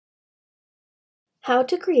How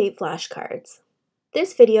to create flashcards.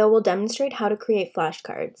 This video will demonstrate how to create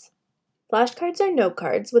flashcards. Flashcards are note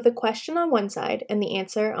cards with a question on one side and the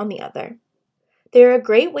answer on the other. They are a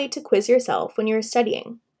great way to quiz yourself when you are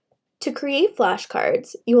studying. To create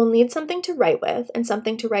flashcards, you will need something to write with and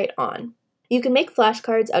something to write on. You can make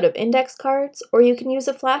flashcards out of index cards, or you can use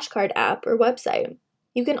a flashcard app or website.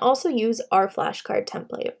 You can also use our flashcard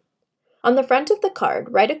template. On the front of the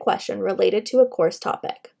card, write a question related to a course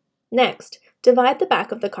topic. Next, divide the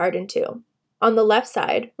back of the card in two. On the left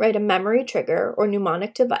side, write a memory trigger or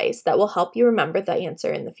mnemonic device that will help you remember the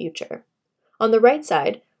answer in the future. On the right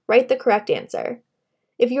side, write the correct answer.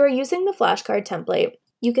 If you are using the flashcard template,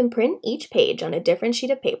 you can print each page on a different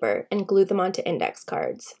sheet of paper and glue them onto index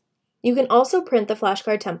cards. You can also print the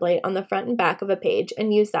flashcard template on the front and back of a page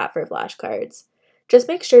and use that for flashcards. Just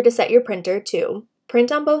make sure to set your printer to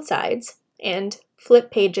print on both sides and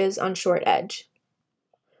flip pages on short edge.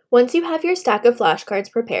 Once you have your stack of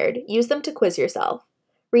flashcards prepared, use them to quiz yourself.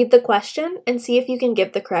 Read the question and see if you can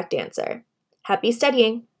give the correct answer. Happy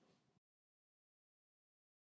studying!